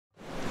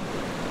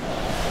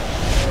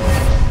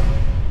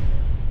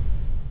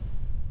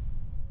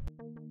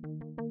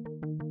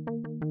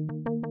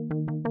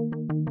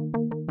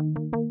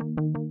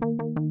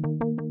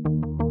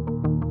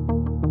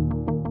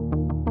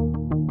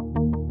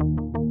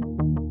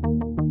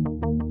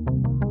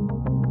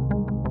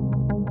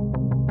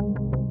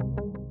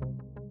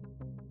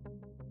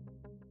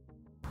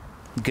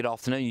Good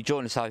afternoon, you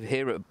join us over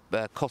here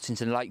at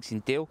Cottington Lakes in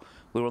Deal.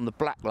 We're on the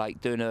Black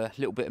Lake doing a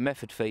little bit of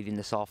method feeding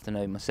this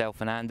afternoon,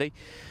 myself and Andy.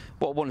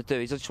 What I want to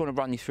do is I just want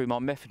to run you through my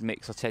method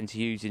mix I tend to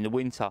use in the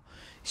winter.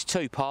 It's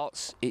two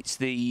parts. It's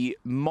the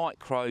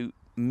micro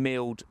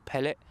milled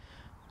pellet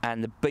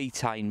and the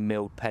betaine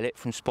milled pellet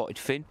from Spotted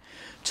Fin.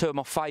 Two of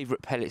my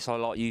favourite pellets I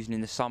like using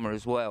in the summer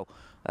as well,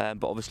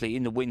 but obviously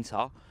in the winter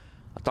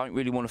I don't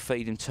really want to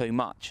feed them too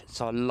much,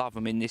 so I love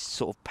them in this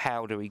sort of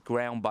powdery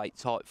ground bait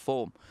type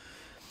form.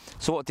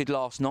 So what I did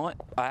last night,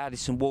 I added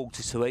some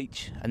water to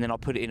each and then I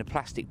put it in a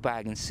plastic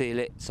bag and seal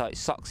it so it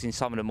sucks in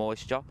some of the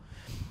moisture.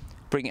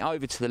 Bring it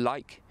over to the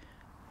lake.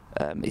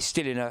 It's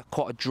still in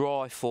quite a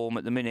dry form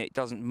at the minute, it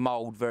doesn't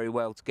mould very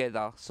well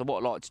together. So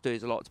what I like to do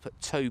is I like to put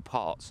two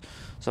parts.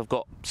 So I've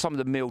got some of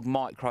the milled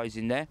micros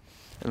in there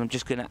and I'm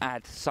just going to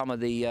add some of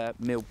the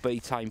milled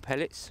betaine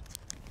pellets.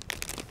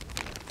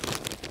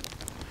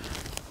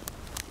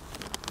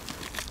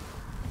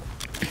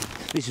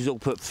 This was all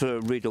put through a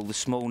riddle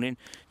this morning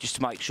just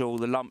to make sure all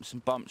the lumps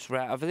and bumps are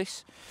out of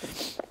this.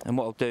 And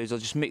what I'll do is I'll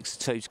just mix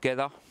the two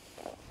together,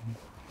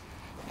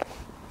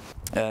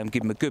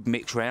 give them a good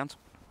mix round.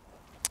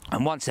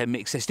 And once they're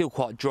mixed, they're still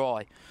quite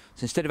dry.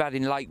 So instead of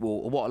adding lake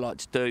water, what I like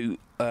to do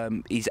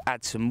is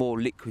add some more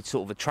liquid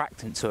sort of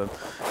attractant to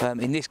them.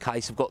 In this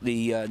case, I've got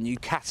the new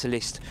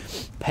Catalyst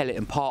pellet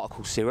and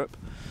particle syrup.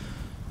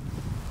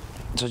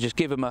 So just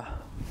give them a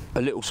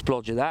little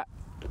splodge of that.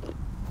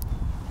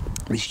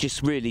 It's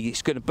just really,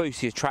 it's going to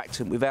boost the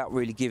attractant without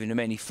really giving them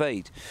any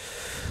feed,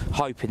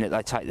 hoping that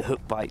they take the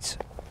hook baits.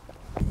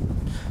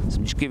 So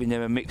I'm just giving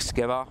them a mix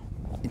together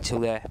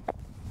until they're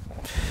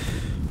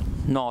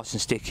nice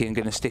and sticky and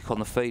going to stick on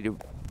the feeder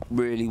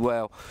really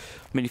well.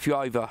 I mean, if you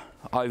over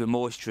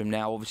moisture them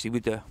now, obviously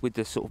with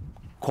the sort of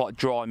quite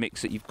dry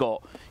mix that you've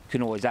got, you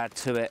can always add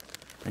to it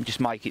and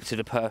just make it to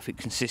the perfect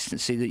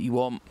consistency that you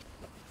want.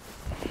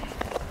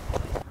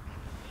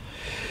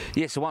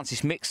 Yeah, so once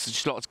it's mixed, I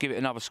just like to give it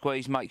another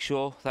squeeze, make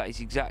sure that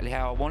is exactly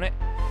how I want it.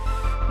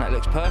 And that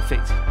looks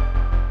perfect.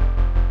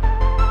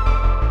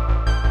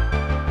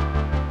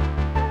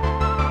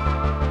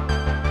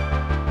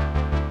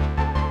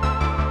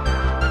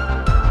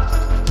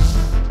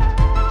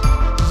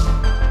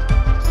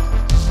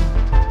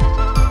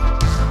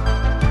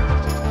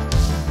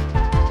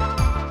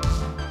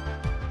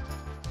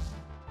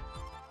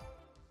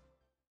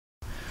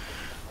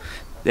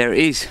 There it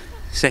is,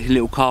 second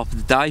little carp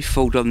of the day,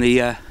 fooled on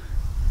the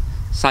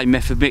same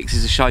method mix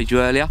as I showed you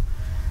earlier,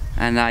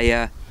 and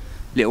a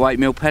little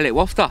 8mm pellet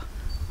wafter.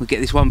 We'll get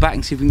this one back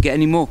and see if we can get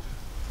any more.